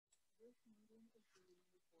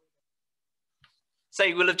So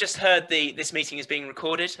you will have just heard this meeting is being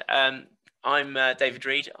recorded. I'm David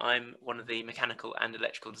Reid. I'm one of the mechanical and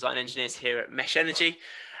electrical design engineers here at Mesh Energy.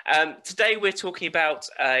 Today we're talking about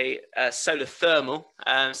a solar thermal,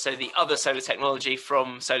 so the other solar technology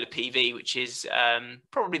from solar PV, which is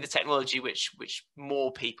probably the technology which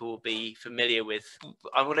more people will be familiar with.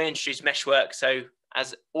 I want to introduce MESHWORK. So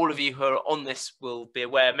as all of you who are on this will be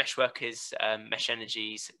aware, MESHWORK is Mesh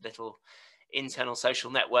Energy's little internal social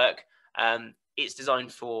network. It's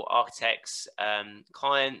designed for architects,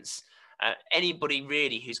 clients, anybody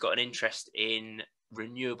really who's got an interest in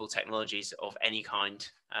renewable technologies of any kind.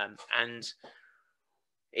 And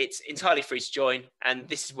it's entirely free to join. And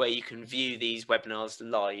this is where you can view these webinars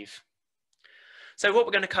live. So what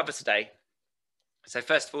we're going to cover today. So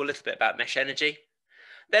first of all, a little bit about Mesh Energy.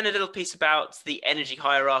 Then a little piece about the energy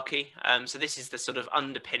hierarchy. So this is the sort of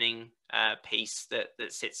underpinning piece that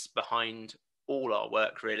sits behind all our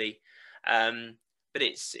work, really. But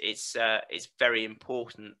it's very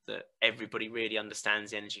important that everybody really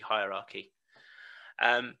understands the energy hierarchy.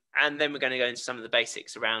 And then we're going to go into some of the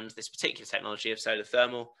basics around this particular technology of solar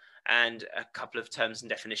thermal and a couple of terms and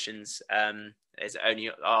definitions. There's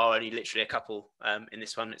only literally a couple in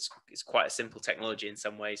this one. It's quite a simple technology in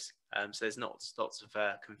some ways. So there's not lots of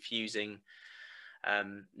confusing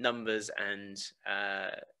numbers and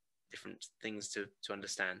different things to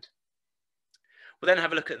understand. We'll then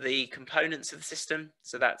have a look at the components of the system.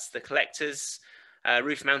 So that's the collectors,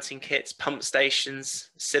 roof mounting kits, pump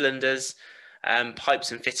stations, cylinders,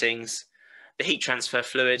 pipes and fittings, the heat transfer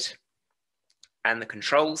fluid, and the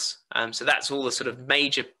controls. So that's all the sort of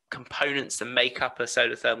major components that make up a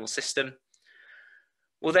solar thermal system.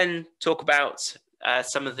 We'll then talk about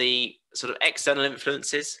some of the sort of external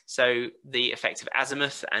influences. So the effect of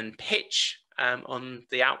azimuth and pitch on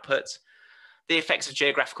the output, the effects of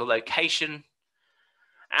geographical location,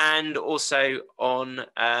 and also on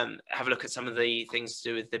have a look at some of the things to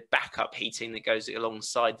do with the backup heating that goes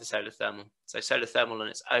alongside the solar thermal. So solar thermal on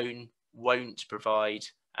its own won't provide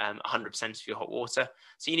 100% of your hot water.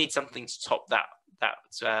 So you need something to top that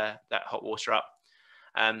hot water up.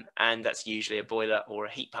 And that's usually a boiler or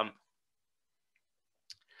a heat pump.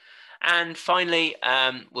 And finally,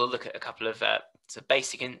 we'll look at a couple of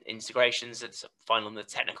basic integrations. That's final on the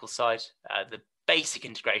technical side. The basic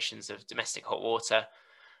integrations of domestic hot water.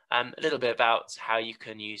 A little bit about how you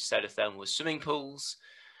can use solar thermal with swimming pools,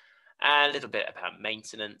 a little bit about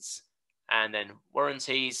maintenance, and then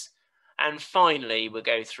warranties. And finally, we'll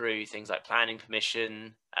go through things like planning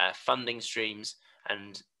permission, funding streams,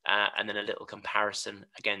 and then a little comparison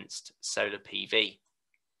against solar PV.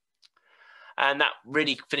 And that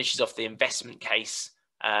really finishes off the investment case.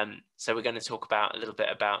 So we're going to talk about a little bit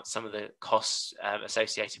about some of the costs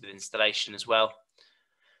associated with installation as well.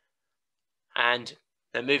 And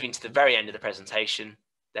then moving to the very end of the presentation,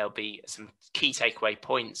 there'll be some key takeaway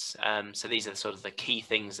points. So these are sort of the key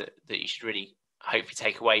things that you should really hopefully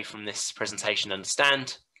take away from this presentation and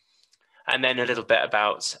understand. And then a little bit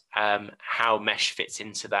about how Mesh fits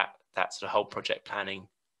into that sort of whole project planning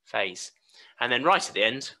phase. And then right at the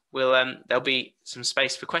end, there'll be some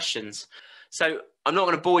space for questions. So I'm not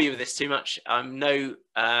going to bore you with this too much. I know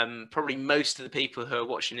probably most of the people who are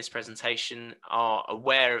watching this presentation are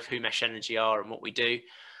aware of who Mesh Energy are and what we do.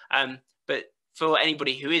 But for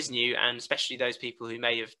anybody who is new, and especially those people who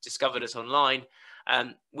may have discovered us online,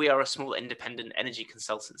 we are a small independent energy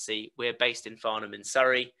consultancy. We're based in Farnham in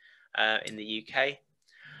Surrey in the UK.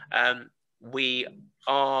 We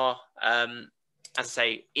are, as I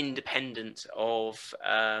say, independent of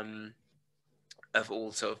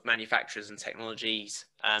all sort of manufacturers and technologies.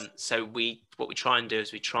 So what we try and do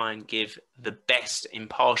is we try and give the best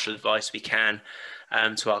impartial advice we can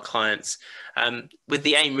to our clients, with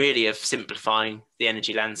the aim really of simplifying the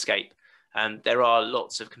energy landscape. There are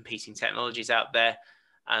lots of competing technologies out there,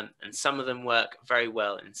 and some of them work very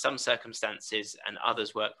well in some circumstances and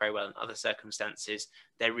others work very well in other circumstances.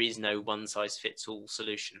 There is no one-size-fits-all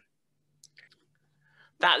solution.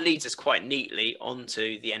 That leads us quite neatly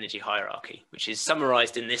onto the energy hierarchy, which is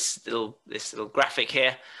summarized in this little graphic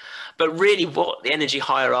here. But really what the energy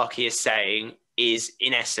hierarchy is saying is,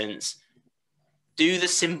 in essence, do the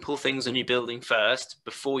simple things on your building first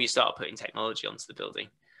before you start putting technology onto the building.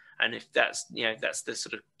 And if that's the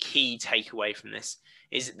sort of key takeaway from this,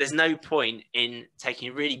 is there's no point in taking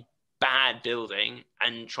a really bad building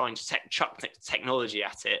and trying to chuck technology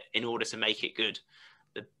at it in order to make it good.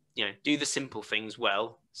 Do the simple things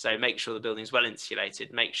well. So make sure the building's well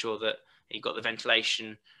insulated, make sure that you've got the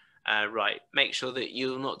ventilation right, make sure that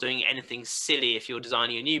you're not doing anything silly if you're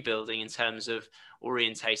designing a new building in terms of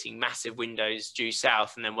orientating massive windows due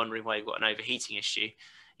south and then wondering why you've got an overheating issue.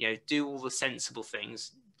 do all the sensible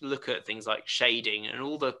things, look at things like shading and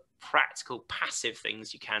all the practical passive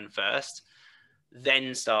things you can first,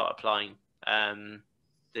 then start applying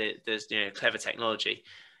the clever technology.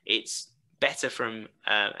 It's better from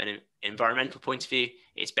an environmental point of view.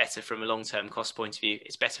 It's better from a long-term cost point of view.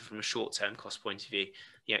 It's better from a short-term cost point of view.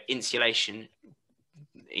 Insulation,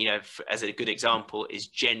 as a good example, is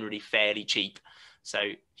generally fairly cheap. So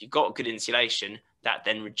if you've got good insulation, that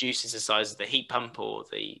then reduces the size of the heat pump or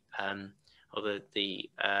the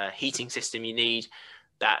heating system you need.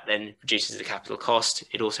 That then reduces the capital cost.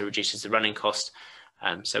 It also reduces the running cost.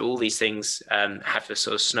 So all these things have a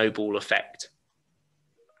sort of snowball effect.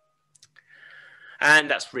 And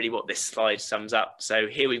that's really what this slide sums up. So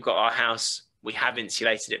here we've got our house. We have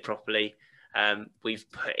insulated it properly. We've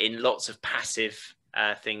put in lots of passive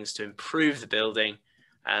things to improve the building.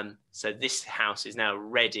 So this house is now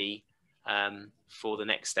ready for the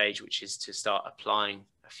next stage, which is to start applying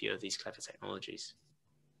a few of these clever technologies.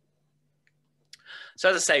 So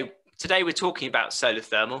as I say, today we're talking about solar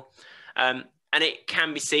thermal. And it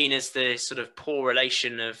can be seen as the sort of poor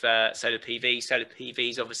relation of solar PV. Solar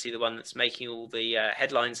PV is obviously the one that's making all the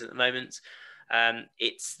headlines at the moment.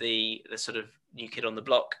 It's the sort of new kid on the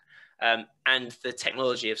block. And the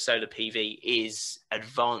technology of solar PV is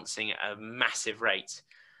advancing at a massive rate.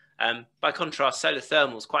 By contrast, solar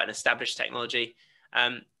thermal is quite an established technology.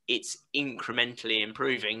 It's incrementally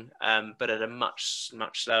improving, but at a much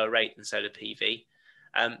slower rate than solar PV.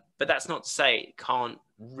 But that's not to say it can't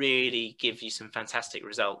really give you some fantastic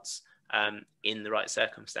results in the right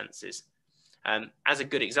circumstances. As a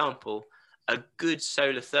good example, a good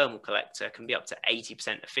solar thermal collector can be up to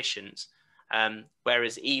 80% efficient,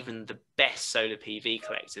 whereas even the best solar PV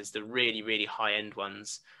collectors, the really high-end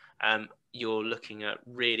ones, you're looking at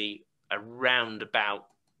really around about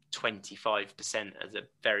 25% as the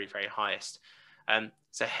very highest.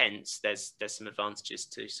 So hence, there's some advantages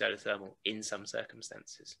to solar thermal in some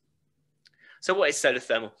circumstances. So what is solar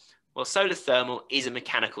thermal? Well, solar thermal is a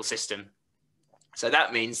mechanical system. So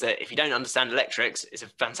that means that if you don't understand electrics, it's a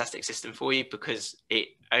fantastic system for you because it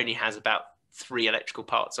only has about 3 electrical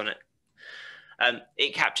parts on it.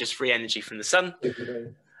 It captures free energy from the sun.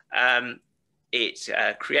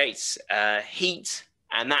 It creates heat,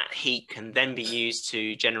 and that heat can then be used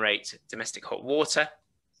to generate domestic hot water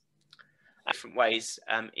different ways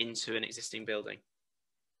into an existing building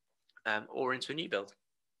or into a new build.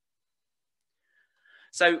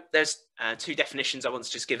 So there's 2 definitions I want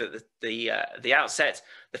to just give at the outset.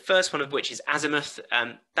 The first one of which is azimuth.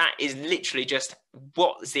 That is literally just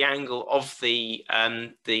what is the angle of the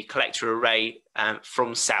collector array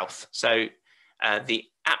from south. So the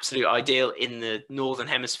absolute ideal in the northern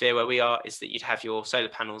hemisphere where we are is that you'd have your solar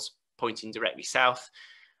panels pointing directly south.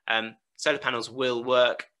 Solar panels will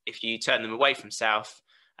work if you turn them away from south,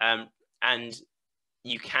 and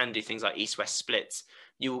you can do things like east-west splits.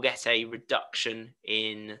 You will get a reduction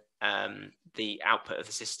in the output of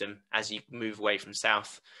the system as you move away from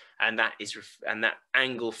south, and that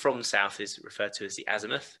angle from south is referred to as the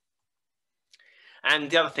azimuth. And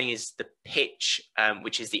the other thing is the pitch,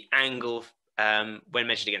 which is the angle when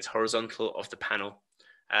measured against horizontal of the panel.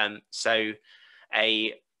 So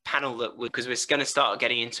a panel that, because we're going to start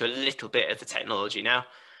getting into a little bit of the technology now,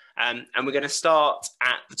 and we're going to start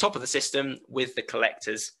at the top of the system with the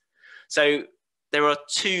collectors. So there are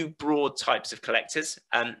 2 broad types of collectors.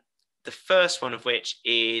 The first one of which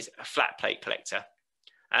is a flat plate collector.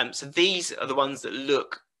 So these are the ones that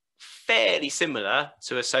look fairly similar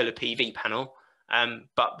to a solar PV panel,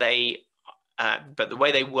 but the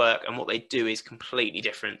way they work and what they do is completely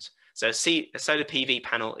different. So a solar PV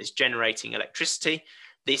panel is generating electricity.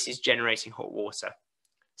 This is generating hot water.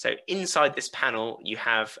 So inside this panel, you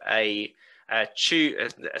have a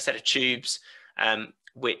set of tubes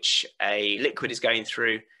which a liquid is going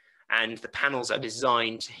through, and the panels are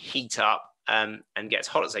designed to heat up and get as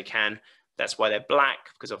hot as they can. That's why they're black,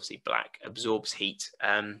 because obviously black absorbs heat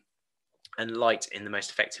and light in the most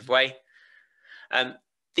effective way.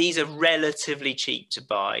 These are relatively cheap to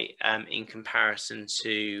buy in comparison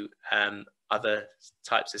to other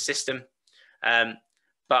types of system,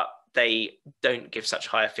 but they don't give such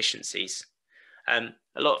high efficiencies. A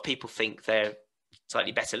lot of people think they're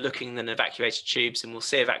slightly better looking than evacuated tubes, and we'll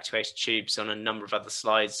see evacuated tubes on a number of other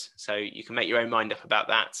slides, so you can make your own mind up about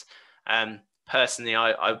that. Personally,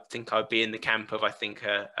 I think I'd be in the camp of, I think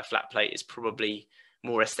a flat plate is probably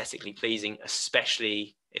more aesthetically pleasing,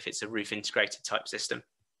 especially if it's a roof integrated type system.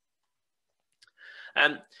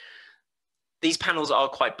 These panels are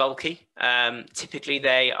quite bulky. Typically,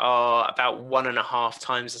 they are about 1.5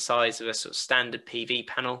 times the size of a sort of standard PV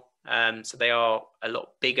panel. So they are a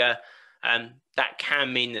lot bigger. That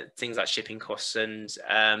can mean that things like shipping costs and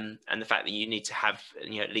the fact that you need to have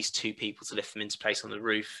at least 2 people to lift them into place on the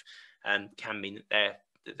roof can mean that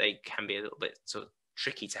they can be a little bit sort of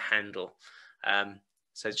tricky to handle.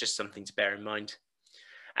 So it's just something to bear in mind.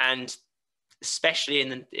 And especially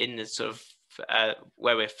in the sort of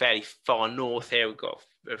where we're fairly far north here,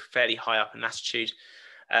 we're fairly high up in latitude.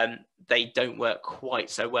 They don't work quite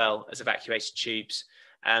so well as evacuated tubes.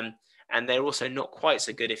 And they're also not quite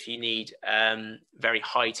so good if you need very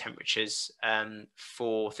high temperatures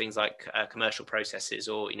for things like commercial processes,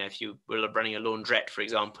 or if you were running a laundrette, for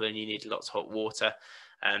example, and you need lots of hot water,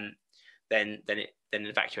 then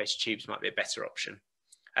evacuated tubes might be a better option.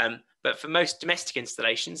 But for most domestic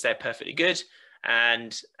installations, they're perfectly good,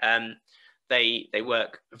 and they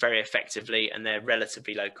work very effectively, and they're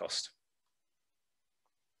relatively low cost.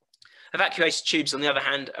 Evacuated tubes, on the other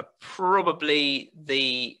hand, are probably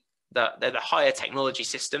they're the higher technology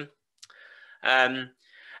system,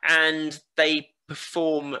 and they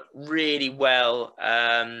perform really well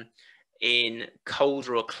in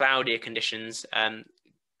colder or cloudier conditions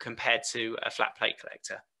compared to a flat plate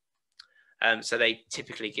collector. So they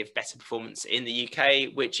typically give better performance in the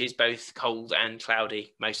UK, which is both cold and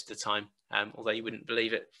cloudy most of the time, although you wouldn't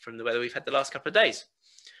believe it from the weather we've had the last couple of days.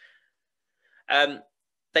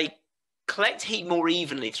 They collect heat more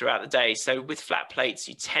evenly throughout the day. So with flat plates,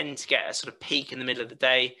 you tend to get a sort of peak in the middle of the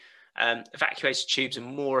day. Evacuated tubes are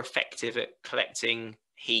more effective at collecting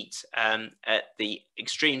heat at the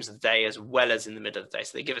extremes of the day as well as in the middle of the day.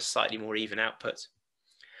 So they give a slightly more even output.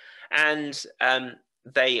 And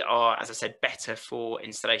they are, as I said, better for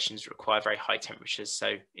installations that require very high temperatures,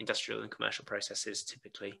 so industrial and commercial processes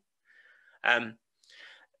typically.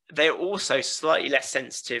 They're also slightly less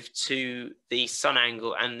sensitive to the sun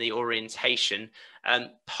angle and the orientation,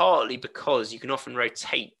 partly because you can often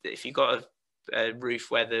rotate. If you've got a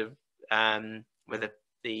roof where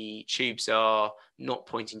the tubes are not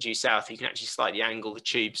pointing due south, you can actually slightly angle the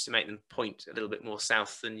tubes to make them point a little bit more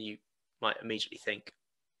south than you might immediately think.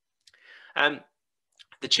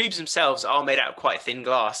 The tubes themselves are made out of quite thin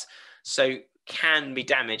glass, so can be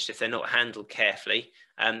damaged if they're not handled carefully.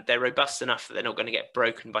 They're robust enough that they're not going to get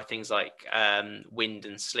broken by things like wind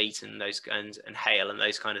and sleet and and hail and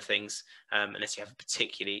those kind of things, unless you have a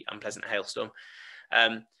particularly unpleasant hailstorm.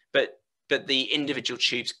 But the individual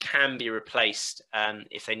tubes can be replaced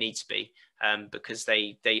if they need to be, because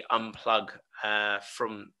they unplug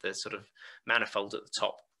from the sort of manifold at the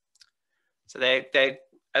top. So they're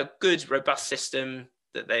a good, robust system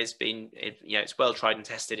that there's been, it's well tried and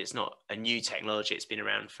tested. It's not a new technology. It's been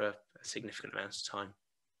around for a significant amount of time.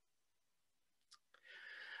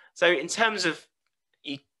 So in terms of,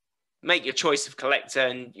 you make your choice of collector,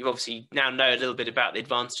 and you obviously now know a little bit about the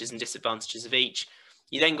advantages and disadvantages of each.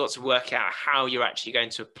 You then got to work out how you're actually going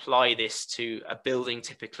to apply this to a building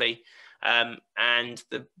typically. And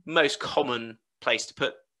the most common place to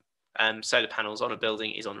put solar panels on a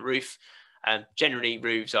building is on the roof. Generally,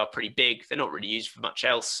 roofs are pretty big. They're not really used for much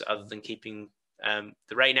else other than keeping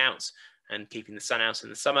the rain out and keeping the sun out in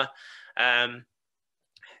the summer,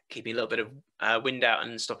 keeping a little bit of wind out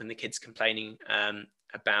and stopping the kids complaining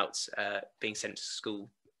about being sent to school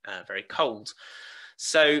very cold.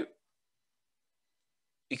 So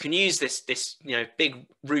you can use this big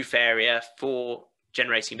roof area for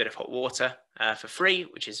generating a bit of hot water for free,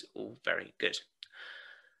 which is all very good.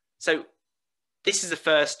 So this is the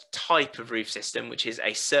first type of roof system, which is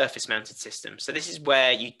a surface mounted system. So this is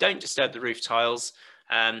where you don't disturb the roof tiles,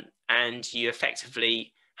 and you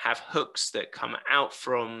effectively have hooks that come out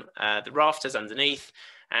from the rafters underneath,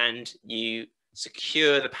 and you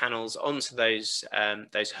secure the panels onto those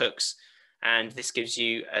hooks. And this gives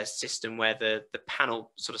you a system where the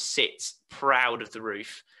panel sort of sits proud of the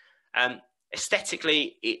roof.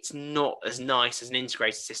 Aesthetically, it's not as nice as an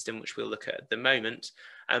integrated system, which we'll look at the moment,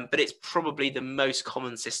 but it's probably the most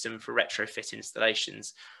common system for retrofit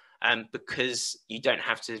installations, because you don't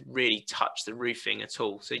have to really touch the roofing at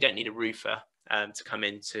all. So you don't need a roofer to come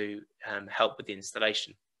in to help with the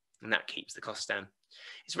installation, and that keeps the cost down.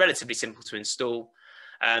 It's relatively simple to install,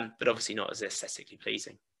 but obviously not as aesthetically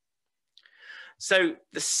pleasing. So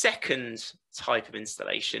the second type of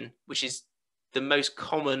installation, which is the most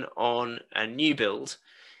common on a new build,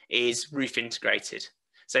 is roof integrated.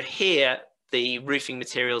 So here, the roofing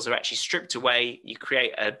materials are actually stripped away. You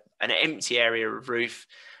create an empty area of roof,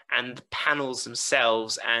 and the panels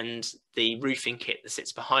themselves and the roofing kit that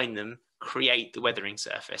sits behind them create the weathering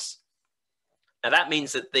surface. Now that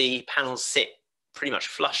means that the panels sit pretty much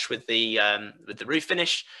flush with the roof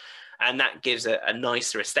finish, and that gives a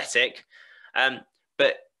nicer aesthetic.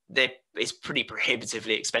 But it's pretty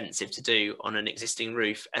prohibitively expensive to do on an existing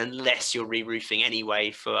roof unless you're re-roofing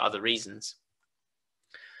anyway for other reasons.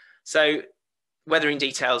 So weathering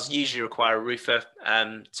details usually require a roofer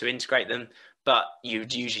to integrate them, but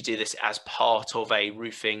you'd usually do this as part of a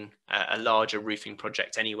larger roofing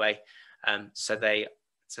project anyway. So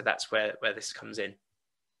that's where this comes in.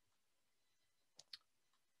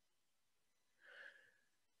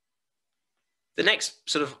 The next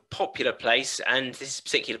sort of popular place, and this is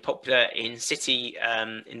particularly popular in city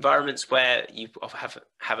environments where you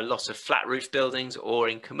have a lot of flat roof buildings, or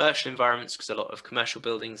in commercial environments, because a lot of commercial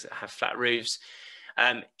buildings that have flat roofs,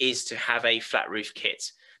 is to have a flat roof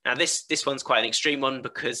kit. Now this one's quite an extreme one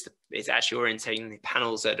because it's actually orientating the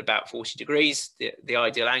panels at about 40 degrees, the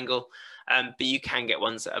ideal angle, but you can get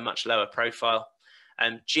ones that are much lower profile.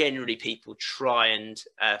 Generally, people try and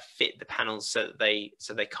fit the panels so that they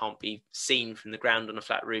can't be seen from the ground on a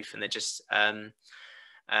flat roof, and they're just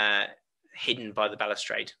hidden by the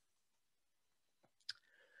balustrade.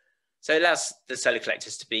 So it allows the solar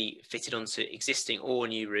collectors to be fitted onto existing or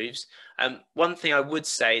new roofs. One thing I would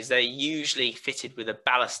say is they're usually fitted with a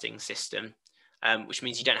ballasting system, which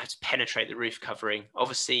means you don't have to penetrate the roof covering.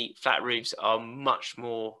 Obviously, flat roofs are much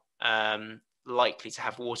more likely to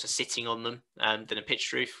have water sitting on them than a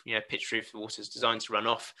pitched roof. You know, pitched roof, the water is designed to run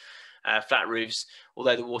off. Flat roofs,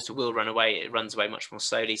 although the water will run away, it runs away much more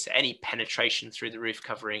slowly. So any penetration through the roof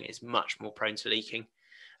covering is much more prone to leaking.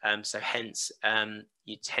 So hence,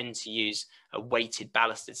 you tend to use a weighted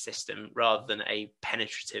ballasted system rather than a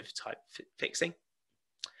penetrative type fixing.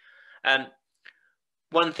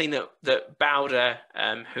 One thing that Bowder,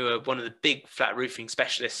 who are one of the big flat roofing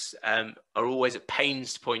specialists, are always at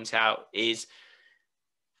pains to point out is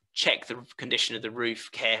check the condition of the roof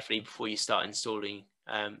carefully before you start installing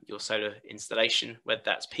your solar installation, whether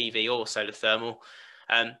that's PV or solar thermal,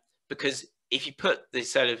 because if you put the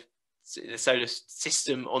solar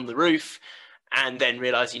system on the roof and then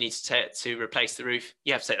realize you need to replace the roof,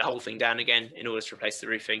 you have to take the whole thing down again in order to replace the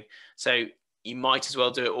roofing. So you might as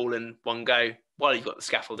well do it all in one go while you've got the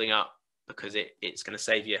scaffolding up, because it's going to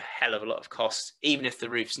save you a hell of a lot of cost. Even if the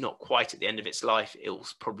roof's not quite at the end of its life, it will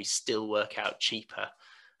probably still work out cheaper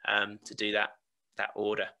to do that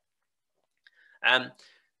order.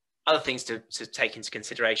 Other things to take into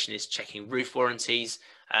consideration is checking roof warranties.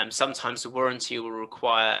 Sometimes the warranty will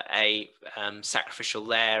require a sacrificial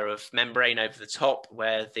layer of membrane over the top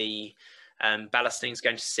where the ballasting is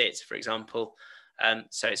going to sit, for example.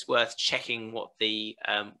 So it's worth checking what the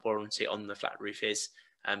warranty on the flat roof is,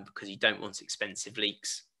 because you don't want expensive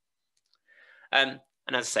leaks. And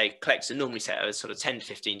as I say, collectors are normally set at a sort of 10 to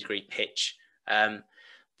 15 degree pitch.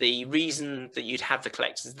 The reason that you'd have the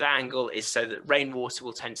collectors at that angle is so that rainwater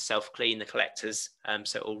will tend to self-clean the collectors,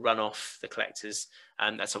 so it will run off the collectors.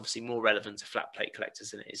 That's obviously more relevant to flat plate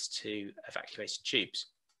collectors than it is to evacuated tubes.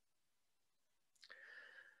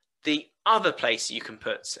 The other place you can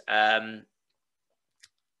put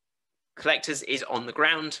collectors is on the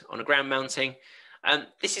ground, on a ground mounting.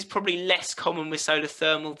 This is probably less common with solar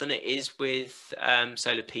thermal than it is with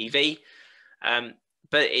solar PV.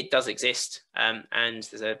 But it does exist, and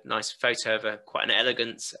there's a nice photo of quite an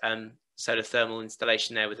elegant solar thermal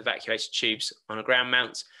installation there with evacuated tubes on a ground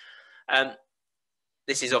mount.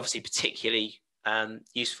 This is obviously particularly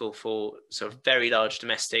useful for sort of very large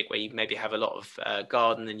domestic, where you maybe have a lot of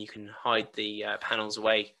garden and you can hide the panels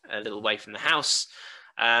away a little away from the house,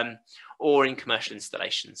 or in commercial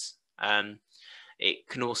installations. It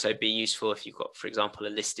can also be useful if you've got, for example, a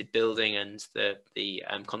listed building and the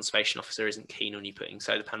conservation officer isn't keen on you putting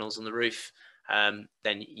solar panels on the roof,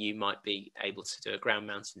 then you might be able to do a ground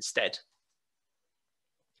mount instead.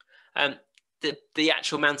 The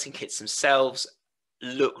actual mounting kits themselves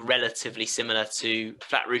look relatively similar to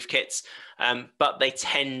flat roof kits, but they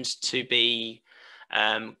tend to be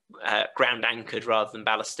ground anchored rather than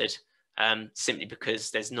ballasted, simply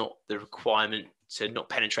because there's not the requirement to not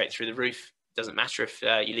penetrate through the roof. Doesn't matter if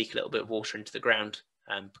you leak a little bit of water into the ground,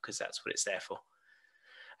 because that's what it's there for.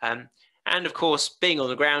 And of course, being on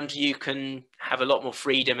the ground, you can have a lot more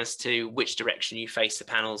freedom as to which direction you face the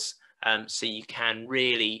panels, so you can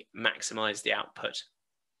really maximize the output.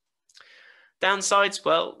 Downsides,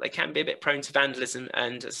 well, they can be a bit prone to vandalism,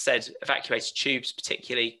 and as I said, evacuated tubes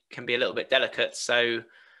particularly can be a little bit delicate, so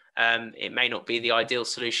it may not be the ideal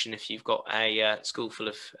solution if you've got a school full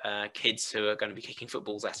of kids who are going to be kicking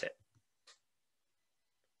footballs at it.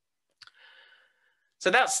 So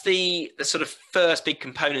that's the sort of first big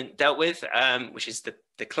component dealt with, which is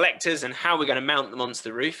the collectors and how we're going to mount them onto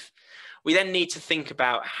the roof. We then need to think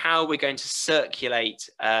about how we're going to circulate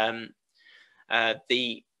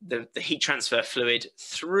the heat transfer fluid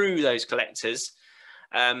through those collectors,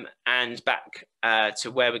 and back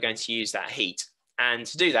to where we're going to use that heat. And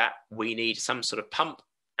to do that, we need some sort of pump.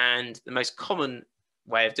 And the most common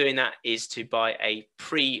way of doing that is to buy a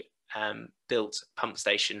pre-built pump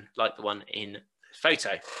station like the one in the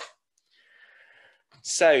photo.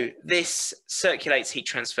 So this circulates heat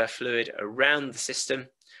transfer fluid around the system,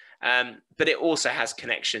 but it also has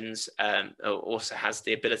connections, also has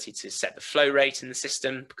the ability to set the flow rate in the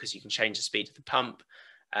system, because you can change the speed of the pump,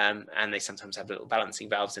 and they sometimes have little balancing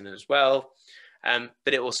valves in it as well.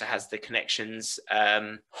 But it also has the connections.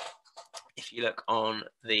 If you look on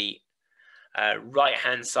the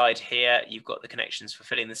right-hand side here, you've got the connections for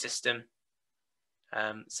filling the system.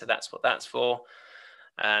 So that's what that's for.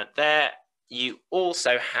 There, you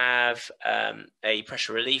also have a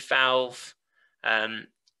pressure relief valve,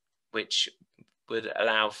 which would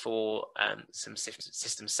allow for some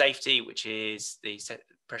system safety, which is the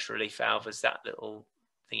pressure relief valve is that little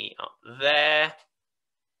thingy up there.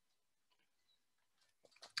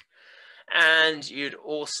 And you'd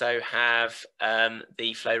also have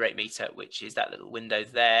the flow rate meter, which is that little window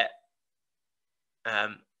there.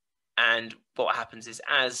 And what happens is,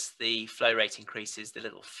 as the flow rate increases, the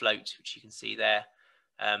little float, which you can see there,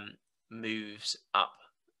 moves up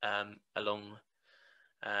along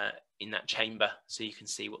in that chamber, so you can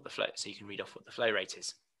see what the flow, so you can read off what the flow rate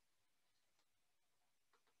is.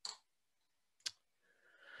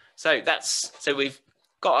 So we've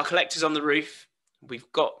got our collectors on the roof. We've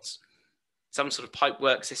got some sort of pipe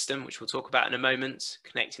work system, which we'll talk about in a moment,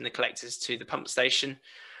 connecting the collectors to the pump station.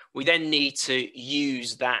 We then need to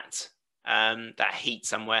use that heat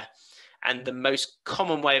somewhere. And the most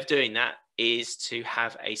common way of doing that is to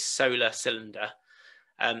have a solar cylinder.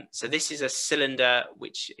 So this is a cylinder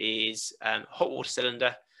which is hot water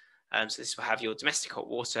cylinder. So this will have your domestic hot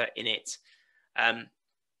water in it.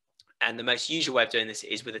 And the most usual way of doing this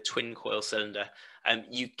is with a twin coil cylinder.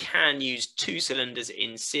 You can use two cylinders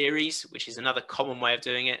in series, which is another common way of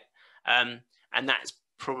doing it. And that's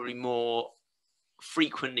probably more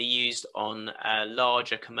frequently used on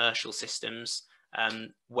larger commercial systems,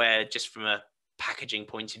 where just from a packaging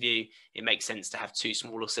point of view, it makes sense to have two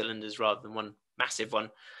smaller cylinders rather than one massive one.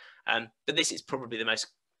 But this is probably the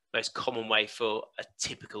most common way for a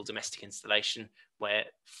typical domestic installation, where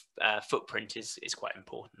footprint is quite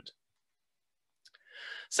important.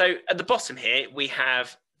 So at the bottom here, we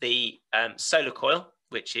have the solar coil,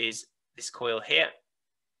 which is this coil here.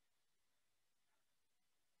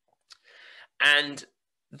 And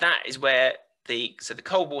that is where the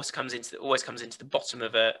cold water always comes into the bottom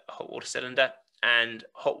of a hot water cylinder, and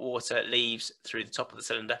hot water leaves through the top of the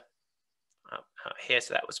cylinder out here.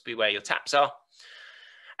 So that would be where your taps are.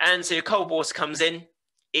 And so your cold water comes in,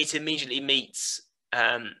 it immediately meets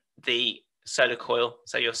the solar coil.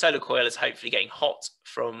 So your solar coil is hopefully getting hot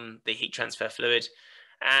from the heat transfer fluid,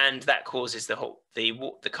 and that causes the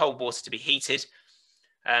cold water to be heated.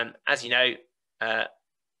 As you know,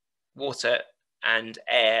 water and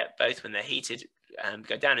air, both when they're heated,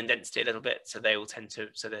 go down in density a little bit, so they will tend to,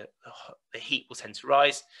 so the heat will tend to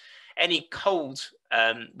rise. Any cold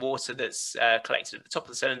water that's collected at the top of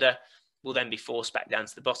the cylinder will then be forced back down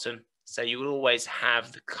to the bottom. So you will always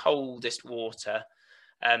have the coldest water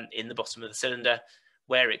in the bottom of the cylinder,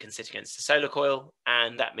 where it can sit against the solar coil,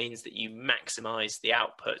 and that means that you maximize the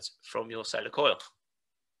output from your solar coil.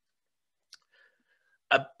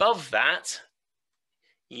 Above that,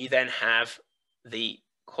 you then have the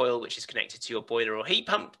coil which is connected to your boiler or heat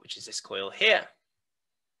pump, which is this coil here.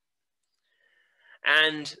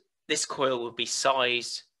 And this coil will be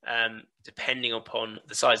sized depending upon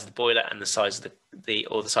the size of the boiler and the size of the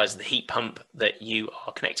size of the heat pump that you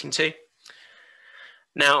are connecting to.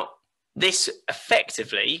 Now, this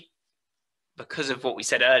effectively, because of what we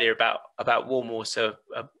said earlier about warm water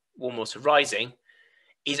rising,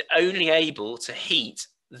 is only able to heat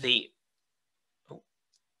the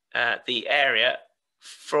area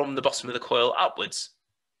from the bottom of the coil upwards.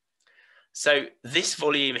 So this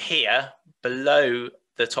volume here below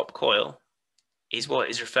the top coil is what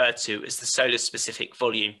is referred to as the solar specific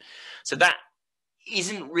volume. So that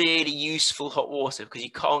isn't really useful hot water, because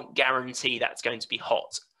you can't guarantee that's going to be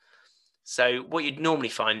hot. So what you'd normally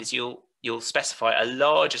find is you'll specify a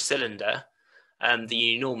larger cylinder than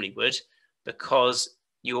you normally would, because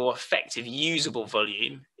your effective usable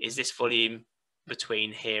volume is this volume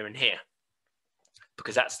between here and here,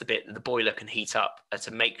 because that's the bit that the boiler can heat up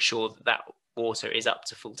to make sure that that water is up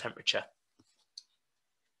to full temperature.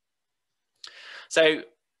 So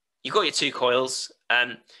you've got your two coils.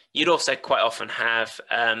 You'd also quite often have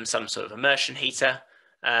some sort of immersion heater,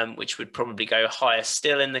 which would probably go higher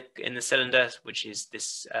still in the cylinder, which is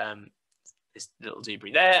this this little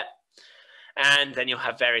debris there. And then you'll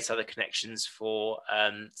have various other connections for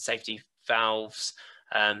safety valves.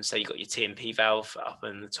 So you've got your T&P valve up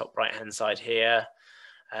on the top right hand side here,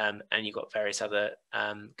 and you've got various other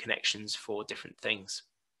connections for different things.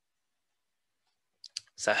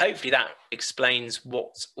 So hopefully that explains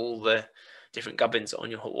what all the different gubbins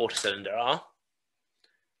on your hot water cylinder are.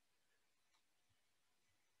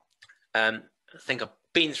 I think I've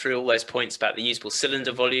been through all those points about the usable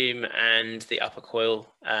cylinder volume and the upper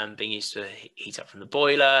coil being used to heat up from the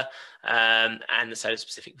boiler, and the solar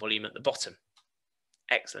specific volume at the bottom.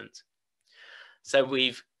 Excellent. So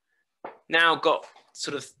we've now got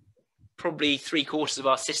sort of probably 3/4 of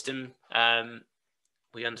our system.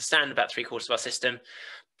 We understand about 3/4 of our system.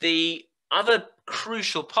 The other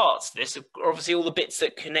crucial parts of this are obviously all the bits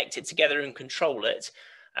that connect it together and control it,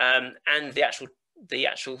 and the actual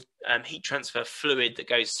heat transfer fluid that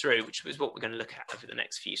goes through, which is what we're going to look at over the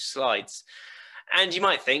next few slides. And you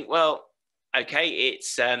might think, well, okay,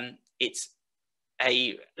 it's a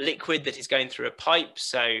liquid that is going through a pipe,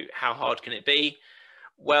 so how hard can it be?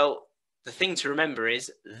 Well, the thing to remember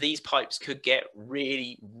is these pipes could get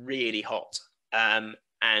really, really hot,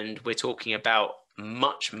 and we're talking about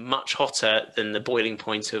much, much hotter than the boiling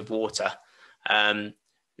point of water.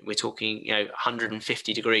 We're talking,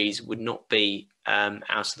 150 degrees would not be out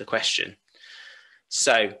of the question.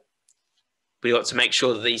 So we've got to make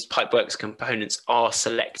sure that these pipeworks components are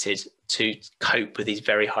selected to cope with these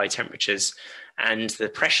very high temperatures and the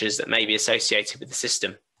pressures that may be associated with the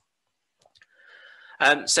system.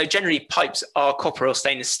 So generally pipes are copper or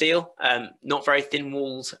stainless steel, not very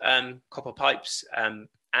thin-walled copper pipes,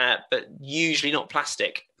 but usually not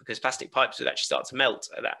plastic, because plastic pipes would actually start to melt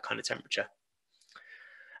at that kind of temperature.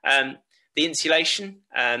 The insulation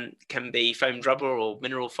can be foamed rubber or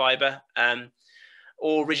mineral fiber,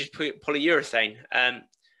 or rigid polyurethane.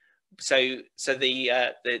 So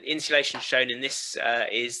the insulation shown in this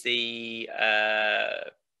is the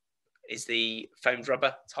foamed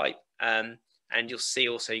rubber type, and you'll see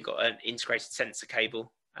also you've got an integrated sensor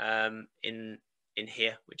cable in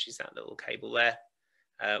here, which is that little cable there,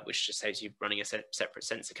 which just saves you running a separate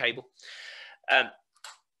sensor cable,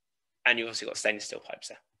 and you've also got stainless steel pipes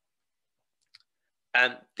there.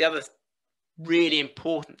 The other really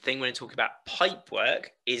important thing when talking about pipe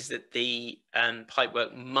work is that the pipe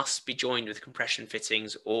work must be joined with compression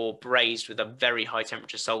fittings or brazed with a very high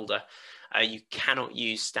temperature solder. You cannot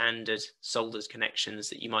use standard soldered connections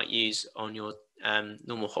that you might use on your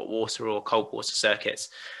normal hot water or cold water circuits.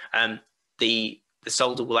 The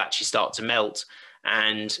solder will actually start to melt,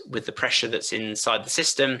 and with the pressure that's inside the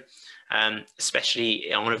system,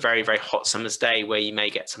 especially on a very, very hot summer's day where you may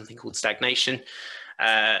get something called stagnation,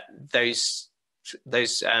 those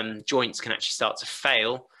joints can actually start to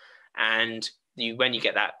fail, and when you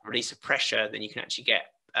get that release of pressure, then you can actually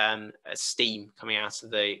get a steam coming out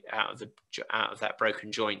of that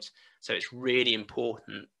broken joint. So it's really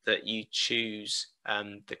important that you choose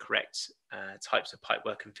the correct types of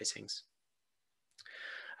pipework and fittings.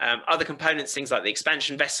 Other components, things like the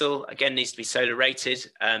expansion vessel, again needs to be solar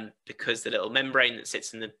rated, because the little membrane that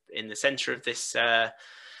sits in the center of this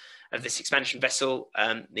expansion vessel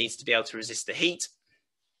needs to be able to resist the heat.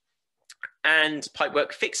 And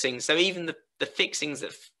pipework fixings, so even the fixings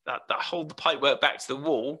that hold the pipework back to the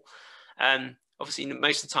wall, obviously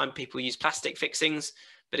most of the time people use plastic fixings,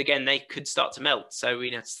 but again they could start to melt, so we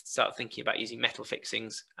have to start thinking about using metal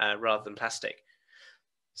fixings rather than plastic.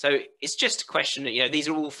 So it's just a question that, these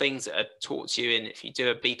are all things that are taught to you, and if you do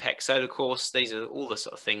a BPEC solar course, these are all the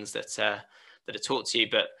sort of things that are taught to you,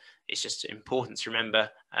 but it's just important to remember,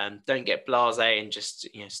 don't get blasé and just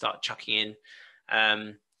start chucking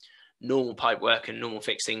in normal pipe work and normal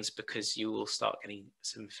fixings, because you will start getting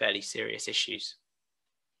some fairly serious issues.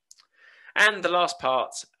 And the last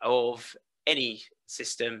part of any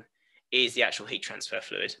system is the actual heat transfer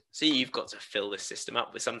fluid. So you've got to fill this system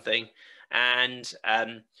up with something, and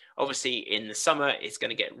obviously in the summer it's going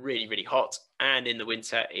to get really, really hot, and in the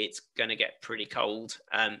winter it's going to get pretty cold.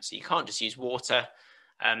 So you can't just use water,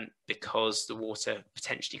 because the water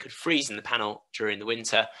potentially could freeze in the panel during the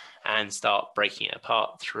winter and start breaking it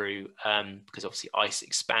apart through, because obviously ice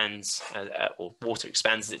expands, or water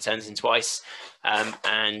expands as it turns into ice,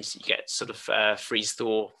 and you get sort of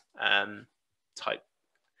freeze-thaw type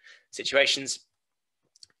situations.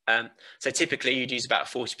 So typically you'd use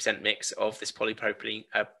about a 40% mix of this polypropylene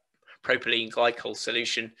propylene glycol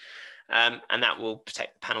solution, and that will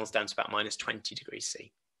protect the panels down to about -20 degrees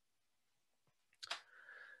C.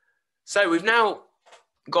 So we've now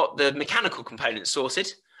got the mechanical components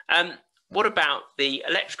sorted. What about the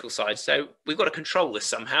electrical side? So we've got to control this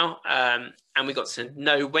somehow, and we've got to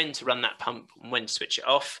know when to run that pump and when to switch it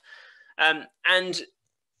off. And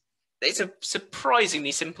it's a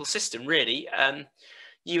surprisingly simple system, really.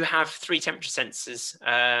 You have two temperature sensors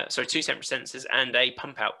and a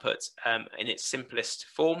pump output in its simplest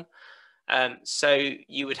form. So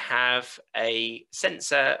you would have a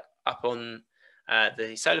sensor up on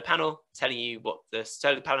the solar panel telling you what the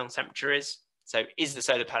solar panel temperature is. So is the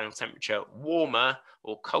solar panel temperature warmer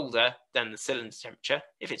or colder than the cylinder temperature?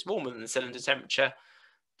 If it's warmer than the cylinder temperature,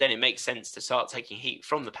 then it makes sense to start taking heat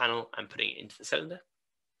from the panel and putting it into the cylinder.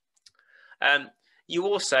 You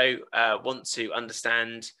also want to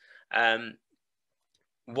understand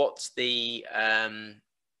what the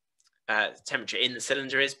temperature in the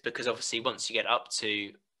cylinder is, because obviously once you get up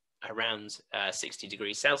to around 60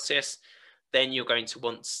 degrees Celsius, then you're going to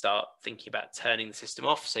want to start thinking about turning the system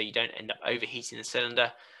off so you don't end up overheating the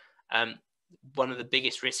cylinder. One of the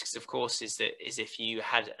biggest risks, of course, is if you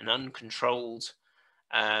had an uncontrolled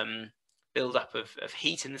buildup of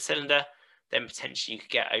heat in the cylinder, then potentially you could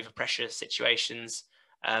get overpressure situations.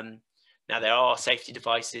 Now, there are safety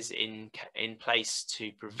devices in place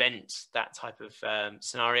to prevent that type of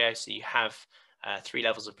scenario. So you have 3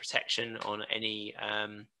 levels of protection on any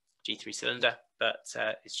G3 cylinder, but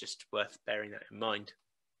it's just worth bearing that in mind.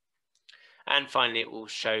 And finally, it will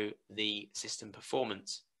show the system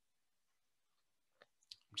performance.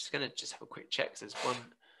 I'm just going to have a quick check. There's one.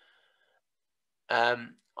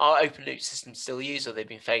 Are open loop systems still used, or they've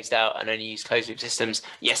been phased out and only use closed loop systems?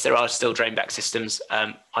 Yes, there are still drain back systems.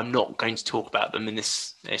 I'm not going to talk about them in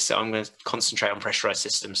this, so I'm going to concentrate on pressurized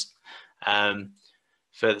systems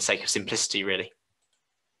for the sake of simplicity, really.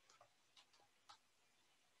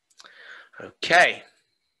 Okay.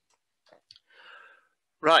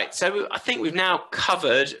 Right, so I think we've now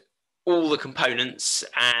covered all the components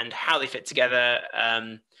and how they fit together.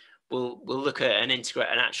 We'll look at an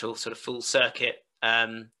actual sort of full circuit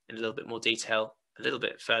in a little bit more detail a little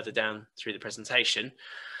bit further down through the presentation.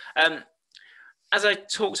 As I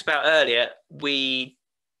talked about earlier,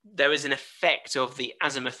 there is an effect of the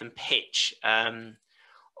azimuth and pitch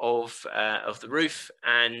of the roof,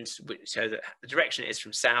 and so the direction is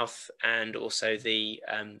from south, and also the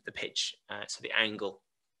pitch, so the angle.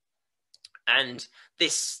 And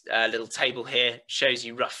this little table here shows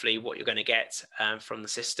you roughly what you're going to get from the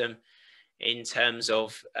system in terms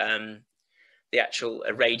of the actual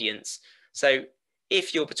irradiance. So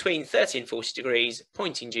if you're between 30 and 40 degrees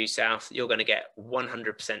pointing due south, you're going to get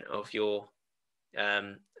 100% of your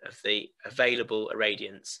of the available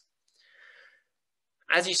irradiance.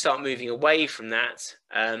 As you start moving away from that,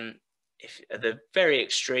 if at the very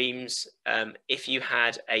extremes, if you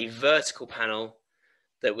had a vertical panel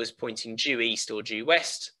that was pointing due east or due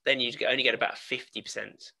west, then you'd only get about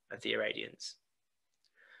 50% of the irradiance.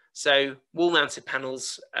 So wall-mounted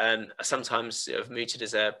panels are sometimes sort of mooted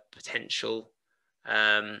as a potential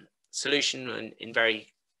solution in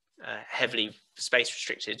very heavily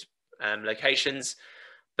space-restricted locations,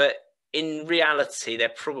 but in reality, they're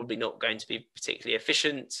probably not going to be particularly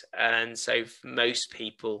efficient, and so most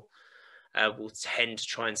people will tend to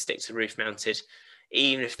try and stick to roof-mounted,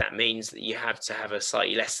 even if that means that you have to have a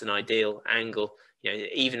slightly less than ideal angle. You know,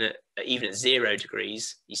 even at 0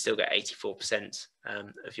 degrees, you still get 84%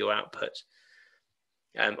 of your output.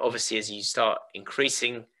 Obviously, as you start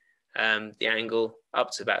increasing the angle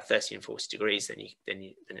up to about 30 and 40 degrees, then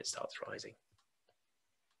it starts rising.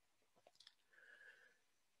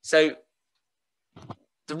 So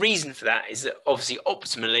the reason for that is that obviously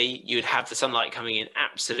optimally you would have the sunlight coming in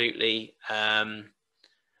absolutely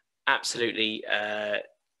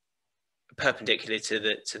perpendicular to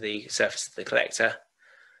the surface of the collector,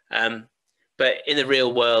 but in the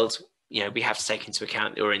real world, you know, we have to take into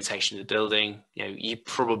account the orientation of the building. You know, you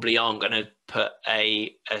probably aren't going to put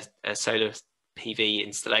a solar PV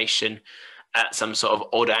installation at some sort of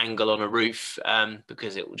odd angle on a roof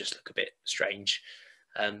because it will just look a bit strange.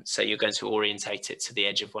 So you're going to orientate it to the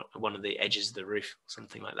edge of one of the edges of the roof, or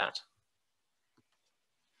something like that.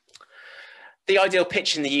 The ideal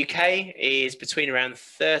pitch in the UK is between around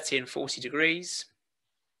 30 and 40 degrees.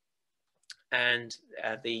 And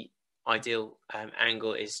the ideal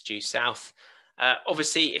angle is due south.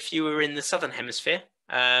 Obviously, if you were in the southern hemisphere,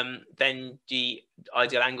 then the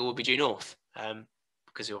ideal angle would be due north,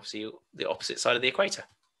 because you're obviously the opposite side of the equator.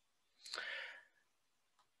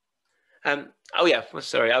 Oh yeah, well,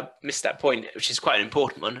 sorry, I missed that point, which is quite an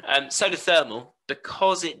important one. Solar thermal,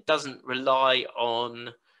 because it doesn't rely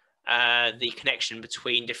on the connection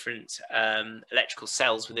between different electrical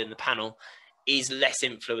cells within the panel, is less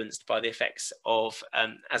influenced by the effects of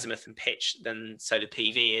azimuth and pitch than solar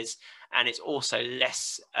PV is, and it's also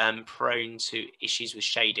less prone to issues with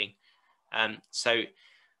shading. So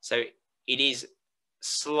it is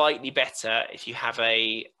slightly better if you have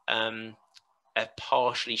a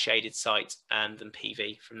partially shaded site than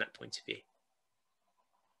PV from that point of view.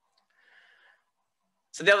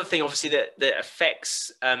 So the other thing, obviously, that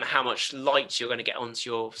affects how much light you're going to get onto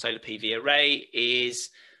your solar PV array is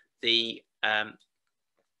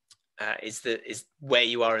where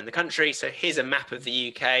you are in the country. So here's a map of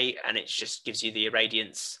the UK, and it just gives you the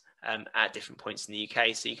irradiance at different points in the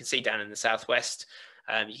UK. So you can see down in the southwest,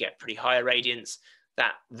 you get pretty high irradiance.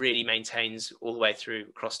 That really maintains all the way through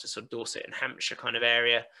across to sort of Dorset and Hampshire kind of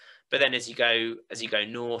area. But then as you go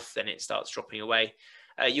north, then it starts dropping away.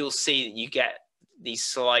 You'll see that you get these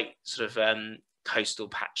slight sort of coastal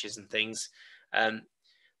patches and things.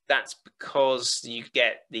 That's because you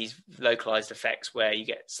get these localized effects where you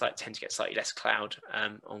tend to get slightly less cloud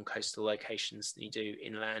on coastal locations than you do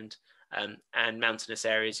inland. And mountainous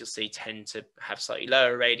areas you'll see tend to have slightly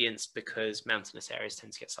lower irradiance because mountainous areas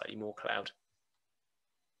tend to get slightly more cloud.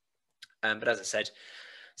 But as I said,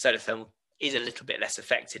 solar thermal is a little bit less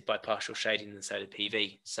affected by partial shading than solar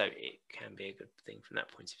PV, so it can be a good thing from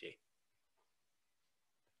that point of view.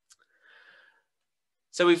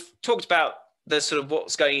 So we've talked about the sort of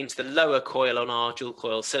what's going into the lower coil on our dual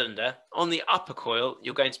coil cylinder. On the upper coil,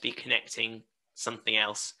 you're going to be connecting something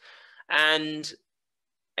else. And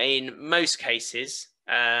in most cases,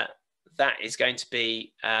 that is going to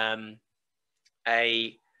be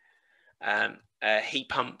a heat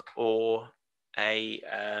pump or a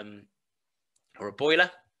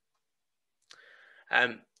boiler.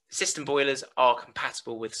 System boilers are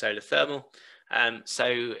compatible with solar thermal.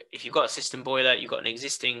 So if you've got a system boiler, you've got an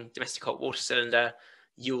existing domestic hot water cylinder,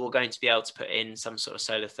 you're going to be able to put in some sort of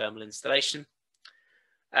solar thermal installation.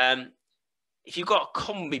 If you've got a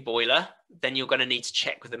combi boiler, then you're going to need to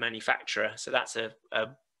check with the manufacturer. So that's a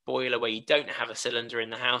boiler where you don't have a cylinder in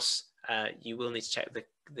the house. You will need to check with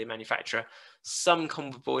the manufacturer. Some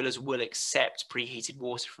combi boilers will accept preheated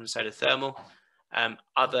water from solar thermal.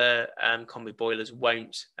 Other combi boilers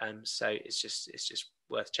won't. So it's just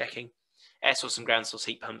worth checking. Air source and ground source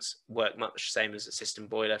heat pumps work much the same as a system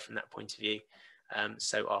boiler from that point of view,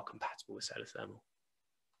 so are compatible with solar thermal.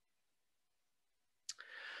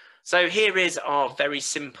 So here is our very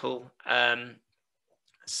simple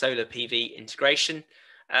solar PV integration.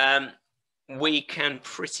 We can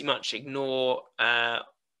pretty much ignore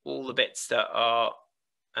all the bits that are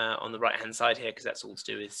on the right hand side here, because that's all to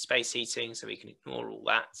do with space heating, so we can ignore all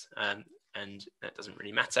that, and that doesn't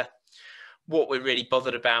really matter. What we're really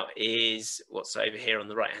bothered about is what's over here on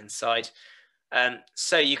the right hand side.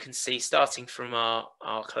 So you can see, starting from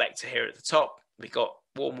our collector here at the top, we've got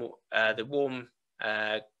the warm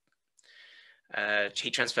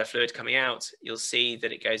heat transfer fluid coming out. You'll see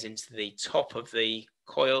that it goes into the top of the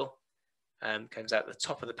coil, comes out the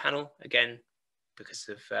top of the panel, again because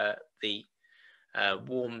of the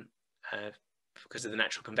because of the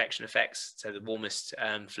natural convection effects. So the warmest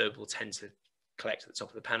fluid will tend to collect at the top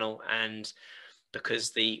of the panel, and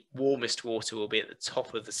because the warmest water will be at the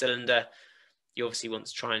top of the cylinder, you obviously want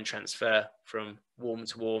to try and transfer from warm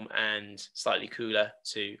to warm and slightly cooler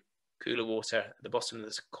to cooler water at the bottom of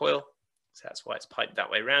the coil. So that's why it's piped that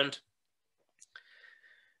way around.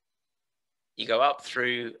 You go up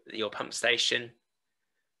through your pump station.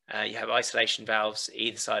 You have isolation valves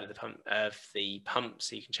either side of the pump,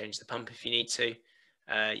 so you can change the pump if you need to.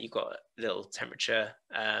 You've got a little temperature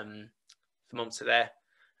thermometer there.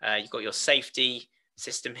 You've got your safety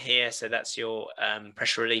system here, so that's your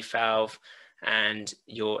pressure relief valve and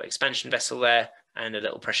your expansion vessel there, and a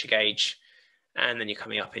little pressure gauge, and then you're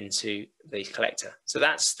coming up into the collector. So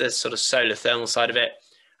that's the sort of solar thermal side of it.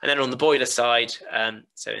 And then on the boiler side,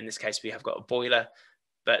 so in this case we have got a boiler,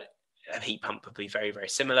 but a heat pump would be very, very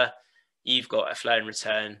similar. You've got a flow and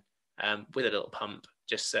return with a little pump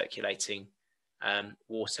just circulating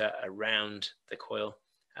water around the coil.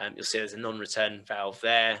 You'll see there's a non-return valve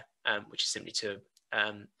there, which is simply to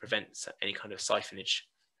prevent any kind of siphonage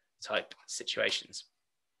type situations.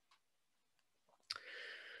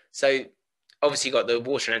 So obviously you've got the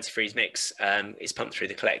water and antifreeze mix is pumped through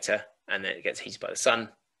the collector, and then it gets heated by the sun.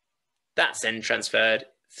 That's then transferred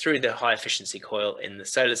through the high efficiency coil in the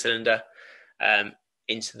solar cylinder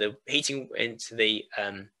into the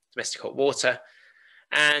domestic hot water,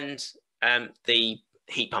 and the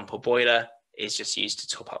heat pump or boiler is just used to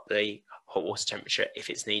top up the hot water temperature if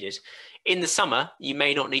it's needed. In the summer, you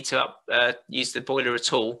may not need to use the boiler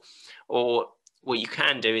at all, or what you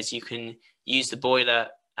can do is you can use the boiler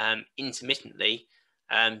intermittently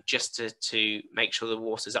just to make sure the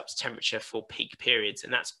water's up to temperature for peak periods.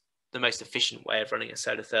 And that's the most efficient way of running a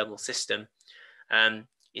solar thermal system,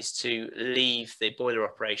 is to leave the boiler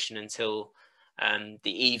operation until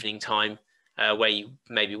the evening time, where you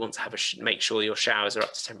maybe want to have make sure your showers are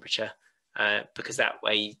up to temperature, because that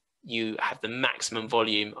way you have the maximum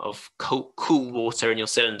volume of cool water in your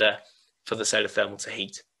cylinder for the solar thermal to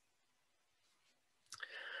heat.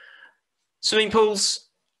 Swimming pools,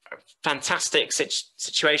 fantastic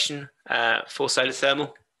situation for solar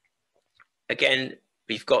thermal. Again,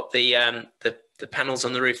 we've got the panels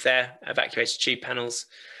on the roof there, evacuated tube panels,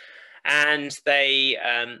 and they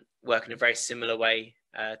work in a very similar way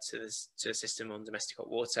to the system on domestic hot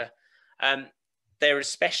water. They're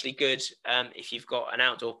especially good if you've got an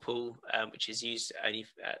outdoor pool, which is used only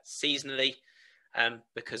seasonally,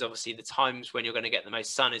 because obviously the times when you're going to get the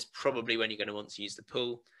most sun is probably when you're going to want to use the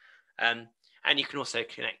pool. And you can also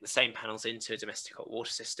connect the same panels into a domestic hot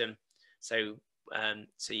water system. So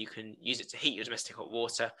you can use it to heat your domestic hot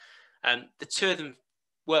water. The two of them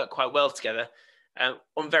work quite well together.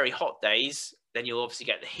 On very hot days, then you'll obviously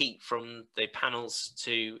get the heat from the panels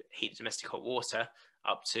to heat the domestic hot water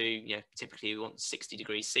up to, you know, typically you want 60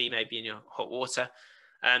 degrees C maybe in your hot water.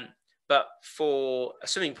 But for a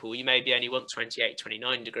swimming pool, you maybe only want 28,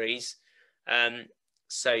 29 degrees.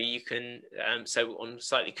 So you can, so on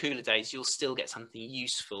slightly cooler days, you'll still get something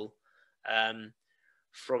useful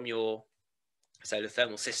from your solar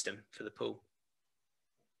thermal system for the pool.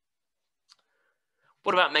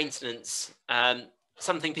 What about maintenance?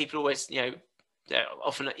 Something people always,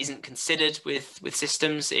 often isn't considered with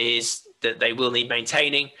systems is that they will need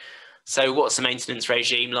maintaining. So what's the maintenance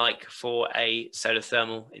regime like for a solar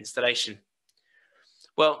thermal installation?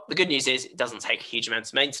 Well, the good news is it doesn't take a huge amount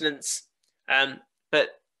of maintenance, but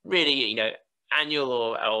really, annual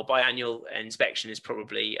or biannual inspection is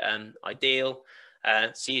probably ideal.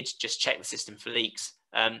 So you just check the system for leaks.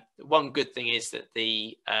 One good thing is that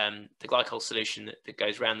the glycol solution that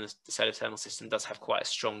goes around the solar thermal system does have quite a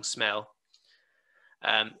strong smell.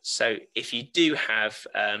 So if you do have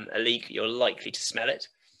a leak, you're likely to smell it.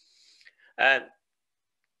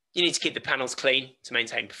 You need to keep the panels clean to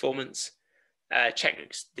maintain performance. Check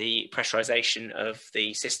the pressurization of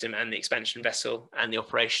the system and the expansion vessel and the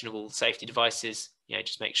operation of all the safety devices.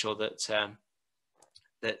 Just make sure that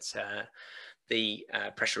the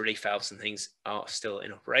pressure relief valves and things are still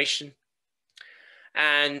in operation.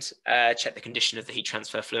 And check the condition of the heat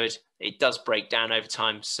transfer fluid. It does break down over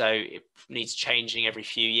time, so it needs changing every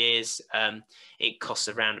few years. It costs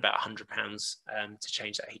around about £100 to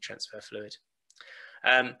change that heat transfer fluid.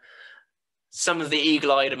 Some of the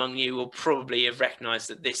eagle-eyed among you will probably have recognised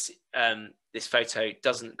that this photo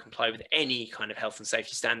doesn't comply with any kind of health and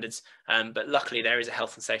safety standards, but luckily there is a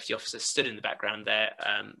health and safety officer stood in the background there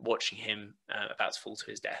watching him about to fall to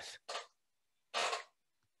his death.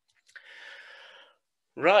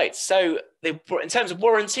 Right, so in terms of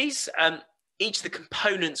warranties, each of the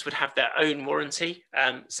components would have their own warranty.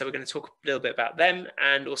 So we're going to talk a little bit about them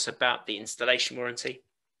and also about the installation warranty.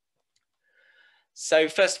 So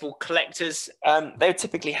first of all, collectors, they would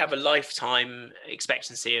typically have a lifetime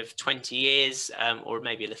expectancy of 20 years or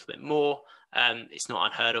maybe a little bit more. It's not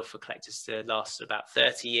unheard of for collectors to last about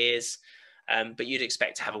 30 years, but you'd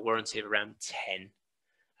expect to have a warranty of around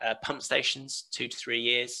 10. Pump stations, 2 to 3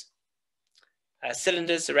 years.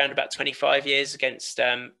 Cylinders, around about 25 years against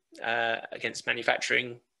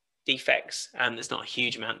manufacturing defects. There's not a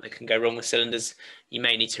huge amount that can go wrong with cylinders. You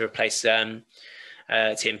may need to replace a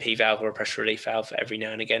TMP valve or a pressure relief valve every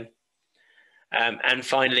now and again. And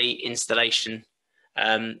finally, installation.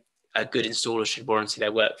 A good installer should warranty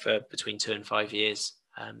their work for between 2 and 5 years,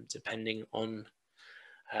 depending on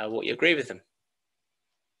what you agree with them.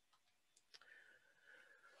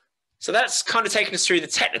 So that's kind of taken us through the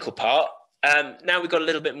technical part. Now we've got a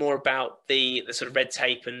little bit more about the sort of red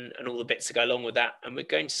tape and all the bits that go along with that. And we're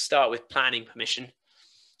going to start with planning permission.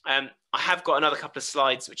 I have got another couple of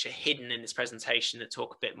slides which are hidden in this presentation that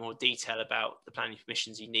talk a bit more detail about the planning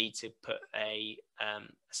permissions you need to put a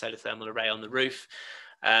solar thermal array on the roof.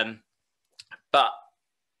 But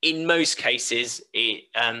in most cases,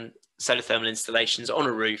 solar thermal installations on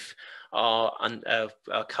a roof are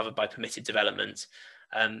covered by permitted development.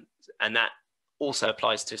 And that also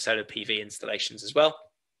applies to solar PV installations as well.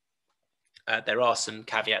 There are some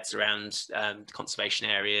caveats around conservation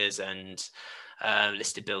areas and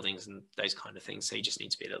listed buildings and those kind of things, so you just need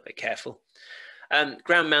to be a little bit careful.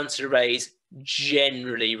 Ground-mounted arrays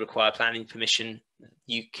generally require planning permission.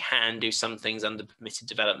 You can do some things under permitted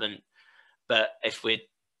development, but if we're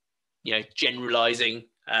generalizing,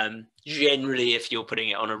 generally if you're putting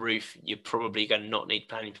it on a roof, you're probably going to not need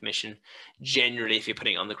planning permission. Generally, if you're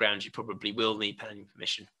putting it on the ground, you probably will need planning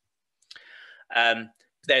permission.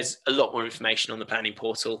 There's a lot more information on the planning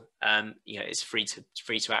portal. It's free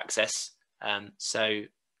to access. So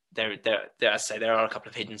I say there are a couple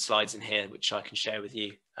of hidden slides in here which I can share with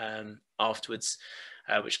you afterwards,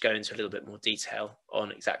 which go into a little bit more detail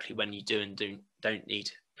on exactly when you do and don't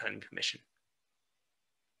need planning permission.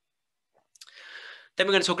 Then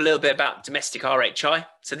we're going to talk a little bit about domestic RHI.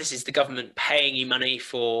 So this is the government paying you money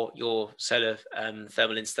for your solar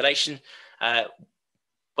thermal installation.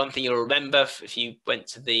 One thing you'll remember if you went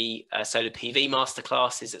to the solar PV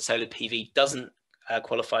masterclass is that solar PV doesn't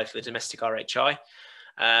qualify for the domestic RHI.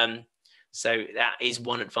 So that is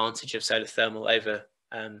one advantage of solar thermal over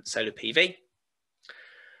solar PV.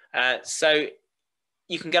 So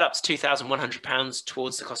you can get up to £2,100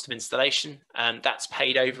 towards the cost of installation. That's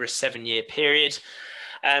paid over a 7-year period.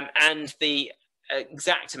 And the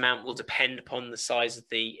exact amount will depend upon the size of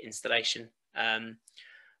the installation.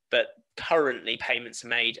 But currently payments are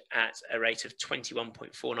made at a rate of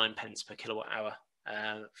 21.49 pence per kilowatt hour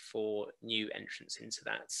for new entrants into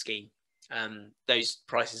that scheme. Those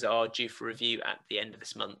prices are due for review at the end of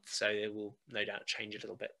this month, so they will no doubt change a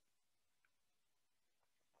little bit.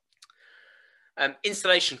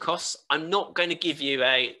 Installation costs. I'm not going to give you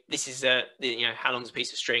this is how long's a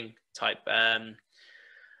piece of string type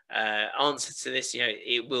answer to this.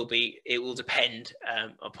 It will depend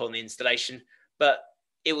upon the installation, but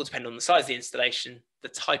it will depend on the size of the installation, the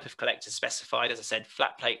type of collector specified. As I said,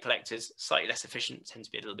 flat plate collectors, slightly less efficient, tend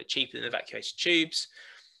to be a little bit cheaper than evacuated tubes.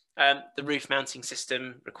 The roof mounting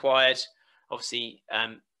system required, obviously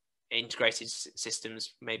integrated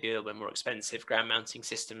systems may be a little bit more expensive. Ground mounting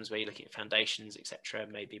systems where you're looking at foundations, etc.,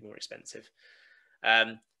 may be more expensive.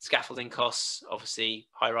 Scaffolding costs, obviously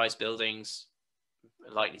high-rise buildings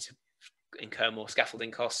are likely to incur more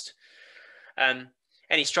scaffolding cost.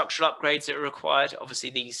 Any structural upgrades that are required, obviously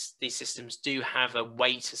these systems do have a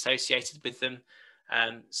weight associated with them.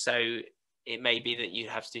 So it may be that you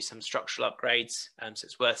have to do some structural upgrades. So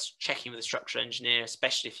it's worth checking with a structural engineer,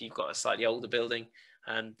 especially if you've got a slightly older building,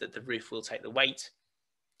 that the roof will take the weight.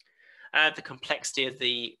 The complexity of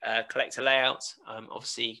the collector layout,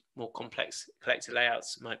 obviously more complex collector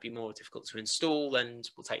layouts might be more difficult to install and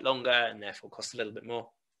will take longer and therefore cost a little bit more.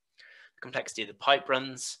 The complexity of the pipe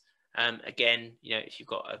runs, again, if you've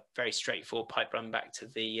got a very straightforward pipe run back to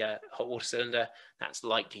the hot water cylinder, that's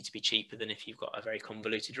likely to be cheaper than if you've got a very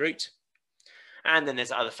convoluted route. And then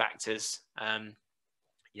there's other factors,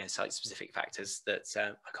 site-specific factors that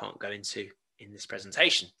I can't go into in this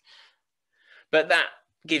presentation. But that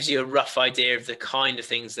gives you a rough idea of the kind of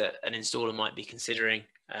things that an installer might be considering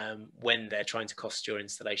when they're trying to cost your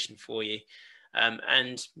installation for you,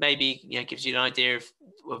 and maybe gives you an idea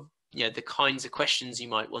of the kinds of questions you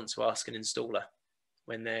might want to ask an installer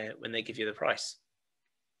when they give you the price.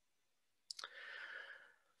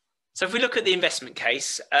 So if we look at the investment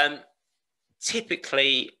case,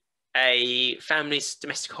 typically a family's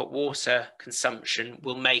domestic hot water consumption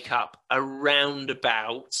will make up around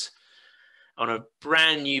about, on a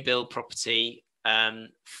brand new build property,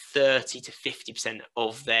 30 to 50%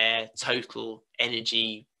 of their total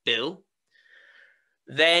energy bill.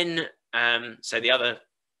 Then, so the other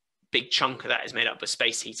big chunk of that is made up of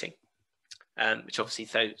space heating, which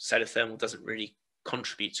obviously solar thermal doesn't really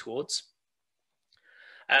contribute towards.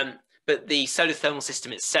 But the solar thermal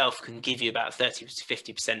system itself can give you about 30 to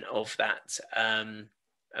 50% of that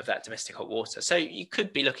domestic hot water. So you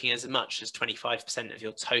could be looking as much as 25% of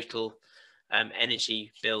your total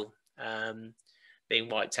energy bill being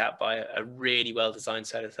wiped out by a really well-designed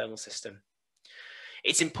solar thermal system.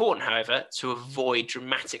 It's important, however, to avoid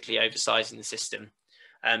dramatically oversizing the system,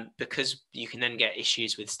 because you can then get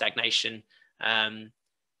issues with stagnation,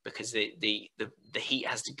 because the heat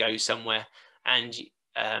has to go somewhere, and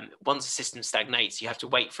once the system stagnates, you have to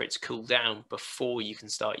wait for it to cool down before you can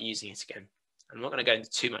start using it again. I'm not going to go into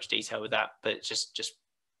too much detail with that, but just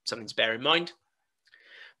something to bear in mind.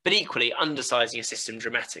 But equally, undersizing a system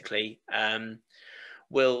dramatically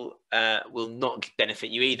will not benefit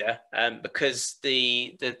you either, because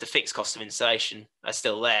the fixed costs of installation are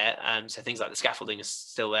still there. So things like the scaffolding are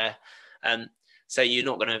still there. So you're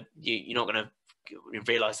not going to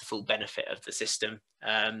realise the full benefit of the system,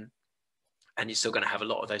 and you're still going to have a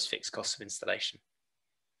lot of those fixed costs of installation.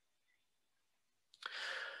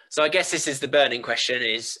 So I guess this is the burning question: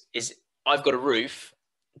 is I've got a roof.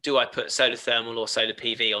 Do I put solar thermal or solar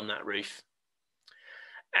PV on that roof?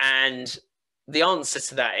 And the answer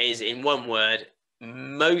to that is, in one word,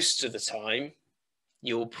 most of the time,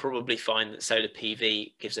 you'll probably find that solar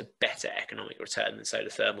PV gives a better economic return than solar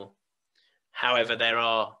thermal. However, there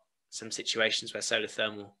are some situations where solar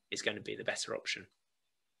thermal is going to be the better option.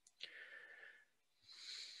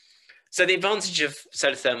 So the advantage of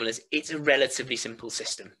solar thermal is it's a relatively simple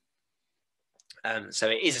system. So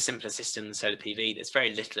it is a simpler system than solar PV. There's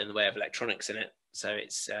very little in the way of electronics in it, so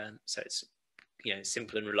it's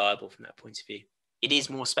simple and reliable from that point of view. It is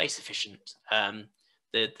more space efficient.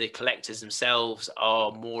 The collectors themselves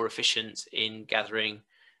are more efficient in gathering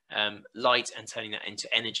light and turning that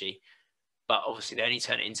into energy, but obviously they only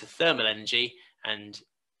turn it into thermal energy, and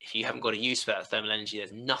if you haven't got a use for that thermal energy,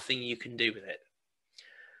 there's nothing you can do with it.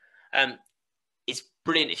 It's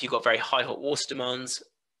brilliant if you've got very high hot water demands,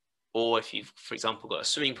 or if you've, for example, got a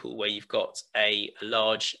swimming pool where you've got a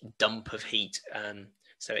large dump of heat.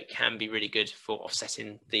 So it can be really good for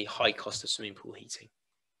offsetting the high cost of swimming pool heating.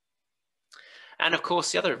 And of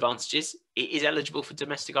course, the other advantage is it is eligible for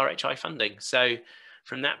domestic RHI funding. So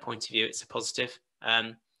from that point of view, it's a positive.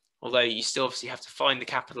 Although you still obviously have to find the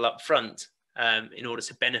capital up front in order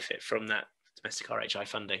to benefit from that domestic RHI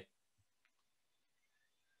funding.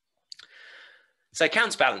 So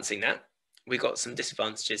counterbalancing that, we've got some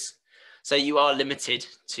disadvantages. So you are limited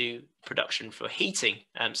to production for heating.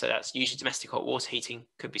 So that's usually domestic hot water heating,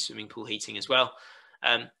 could be swimming pool heating as well.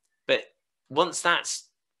 But once that's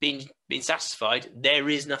been satisfied, there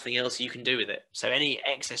is nothing else you can do with it. So any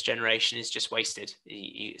excess generation is just wasted.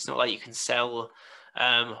 It's not like you can sell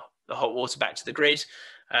the hot water back to the grid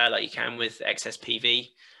like you can with excess PV.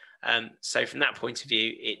 So from that point of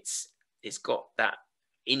view, it's got that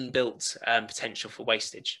inbuilt potential for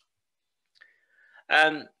wastage.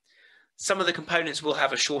 Some of the components will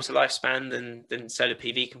have a shorter lifespan than solar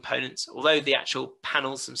PV components, although the actual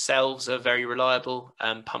panels themselves are very reliable.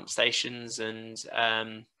 Pump stations and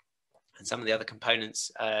some of the other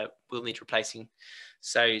components will need replacing.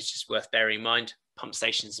 So it's just worth bearing in mind. Pump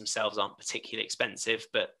stations themselves aren't particularly expensive,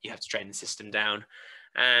 but you have to drain the system down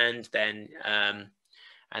and then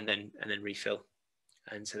refill.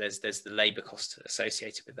 And so there's the labour cost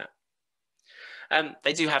associated with that.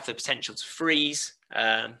 They do have the potential to freeze.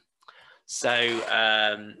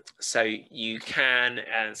 So you can,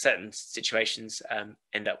 in certain situations,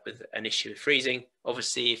 end up with an issue of freezing.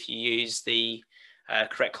 Obviously, if you use the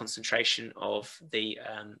correct concentration of the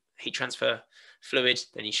heat transfer fluid,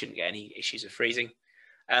 then you shouldn't get any issues of freezing.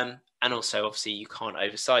 And also, obviously, you can't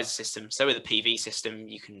oversize the system. So with a PV system,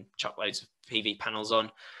 you can chuck loads of PV panels on.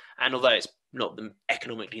 And although it's not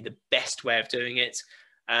economically the best way of doing it,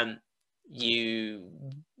 you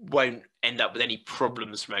won't end up with any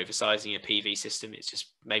problems from oversizing a PV system. It's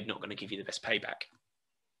just maybe not going to give you the best payback.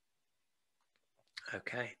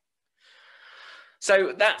 Okay.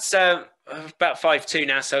 So that's about 5:02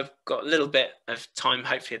 now, so I've got a little bit of time,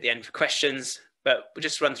 hopefully at the end, for questions, but we'll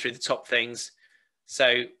just run through the top things.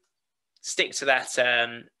 So stick to that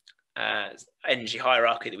energy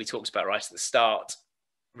hierarchy that we talked about right at the start.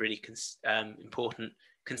 Really important.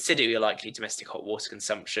 Consider your likely domestic hot water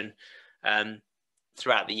consumption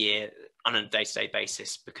throughout the year on a day-to-day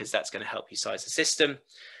basis, because that's going to help you size the system.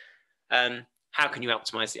 How can you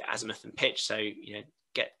optimize the azimuth and pitch? So,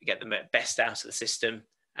 get the best out of the system.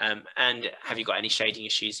 And have you got any shading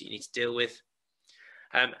issues that you need to deal with?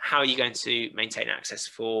 How are you going to maintain access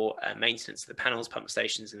for maintenance of the panels, pump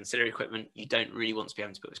stations, and ancillary equipment? You don't really want to be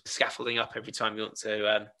able to put scaffolding up every time you want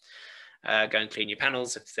to go and clean your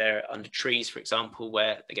panels, if they're under trees, for example,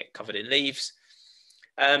 where they get covered in leaves.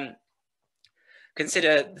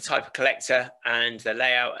 Consider the type of collector and the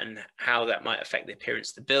layout and how that might affect the appearance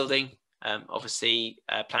of the building. Obviously,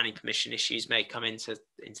 planning permission issues may come into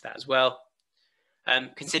that as well.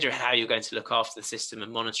 Consider how you're going to look after the system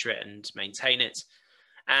and monitor it and maintain it.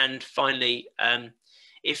 And finally,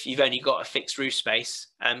 if you've only got a fixed roof space,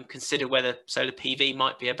 consider whether solar PV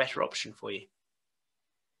might be a better option for you.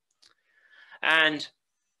 And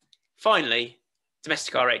finally,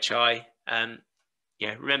 domestic RHI.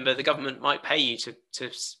 Remember, the government might pay you to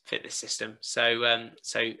fit this system. So,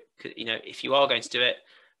 if you are going to do it,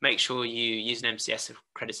 make sure you use an MCS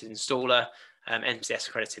accredited installer, MCS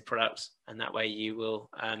accredited products, and that way you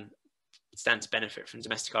will stand to benefit from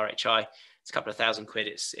domestic RHI. It's a couple of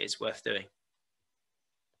 £1,000. It's worth doing.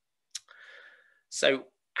 So,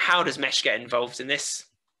 how does MESH get involved in this?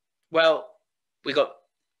 Well, we got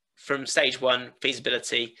from stage one,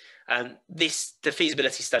 feasibility. The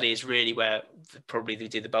feasibility study is really where probably we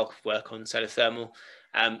do the bulk of work on solar thermal,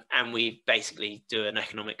 and we basically do an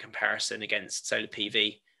economic comparison against solar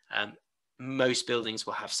PV. Most buildings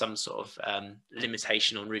will have some sort of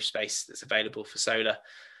limitation on roof space that's available for solar,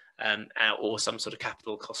 or some sort of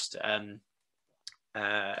capital cost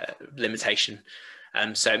limitation.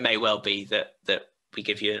 So it may well be that we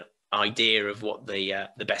give you an idea of what the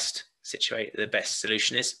best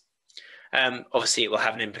solution is. Obviously, it will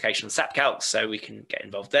have an implication on SAP Calc, so we can get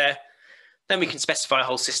involved there. Then we can specify a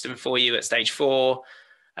whole system for you at stage 4.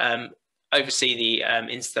 oversee the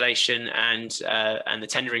installation and the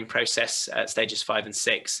tendering process at stages 5 and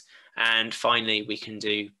 6. And finally, we can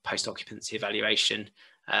do post-occupancy evaluation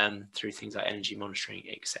through things like energy monitoring,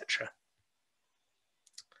 etc.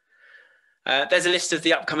 There's a list of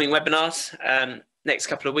the upcoming webinars. Next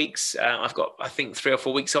couple of weeks, I've got, I think, 3 or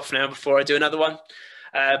 4 weeks off now before I do another one.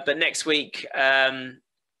 But next week, I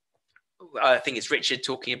think it's Richard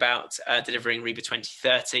talking about delivering REBA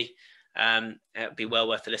 2030. It'll be well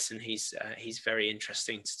worth a listen. He's very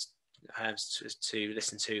interesting to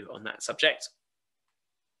listen to on that subject.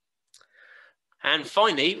 And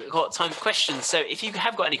finally, we've got time for questions. So if you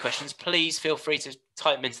have got any questions, please feel free to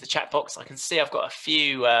type them into the chat box. I can see I've got a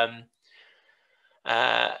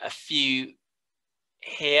few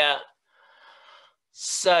here.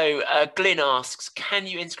 So Glyn asks, can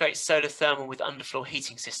you integrate solar thermal with underfloor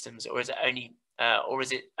heating systems, or is it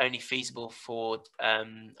only feasible for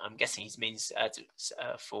I'm guessing he means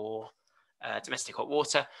for domestic hot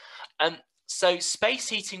water? So space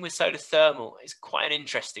heating with solar thermal is quite an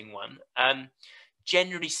interesting one.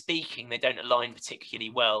 Generally speaking, they don't align particularly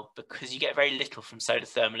well because you get very little from solar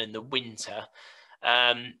thermal in the winter.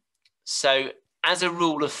 So as a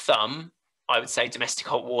rule of thumb, I would say domestic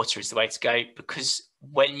hot water is the way to go, because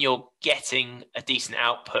when you're getting a decent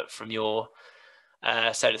output from your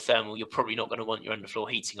solar thermal, you're probably not going to want your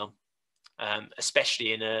underfloor heating on,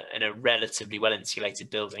 especially in a relatively well insulated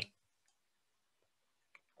building.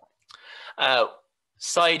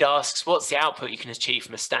 Said asks, what's the output you can achieve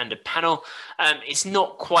from a standard panel? It's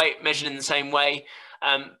not quite measured in the same way,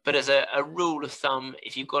 but as a rule of thumb,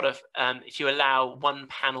 if you've got if you allow 1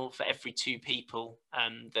 panel for every 2 people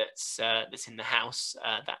that's in the house,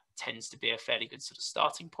 that tends to be a fairly good sort of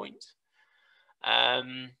starting point.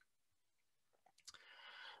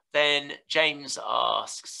 Then James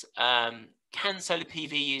asks, can solar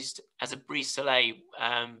PV used as a brise-soleil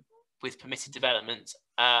with permitted development?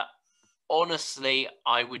 Honestly,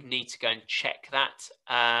 I would need to go and check that.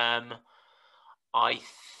 I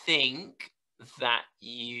think that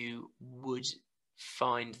you would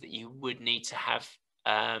find that you would need to have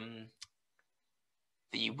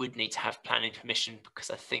planning permission,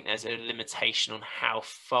 because I think there's a limitation on how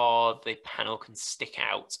far the panel can stick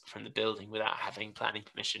out from the building without having planning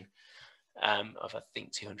permission of, I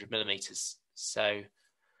think, 200 millimeters. So,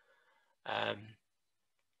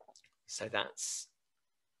 so that's.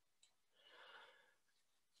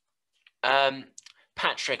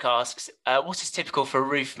 Patrick asks, what is typical for a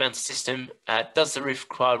roof mounted system? Does the roof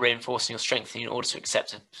require reinforcing or strengthening in order to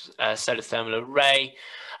accept a solar thermal array?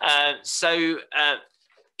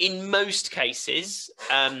 In most cases,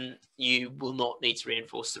 you will not need to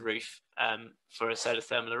reinforce the roof for a solar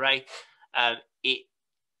thermal array. It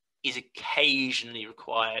is occasionally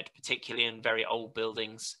required, particularly in very old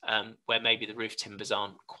buildings where maybe the roof timbers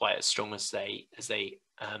aren't quite as strong as they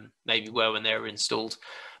maybe were when they were installed.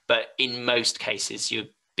 But in most cases, you'll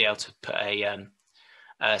be able to put a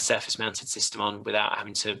surface-mounted system on without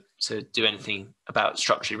having to do anything about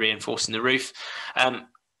structurally reinforcing the roof.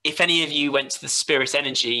 If any of you went to the Spirit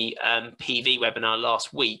Energy PV webinar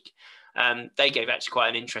last week, they gave actually quite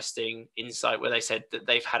an interesting insight where they said that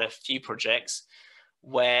they've had a few projects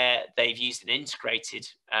where they've used an integrated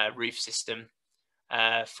roof system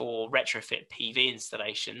for retrofit PV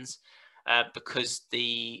installations because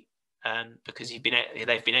they've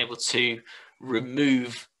been able to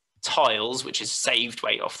remove tiles, which has saved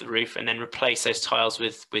weight off the roof, and then replace those tiles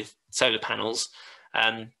with solar panels,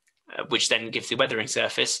 which then gives the weathering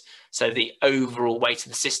surface. So the overall weight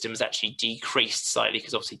of the system has actually decreased slightly,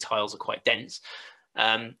 because obviously tiles are quite dense,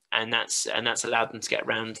 and that's allowed them to get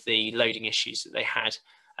around the loading issues that they had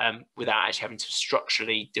without actually having to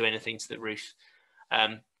structurally do anything to the roof.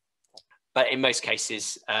 But in most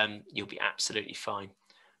cases, you'll be absolutely fine.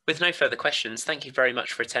 With no further questions, thank you very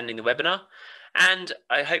much for attending the webinar, and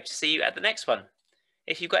I hope to see you at the next one.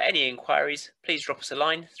 If you've got any inquiries, please drop us a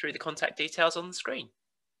line through the contact details on the screen.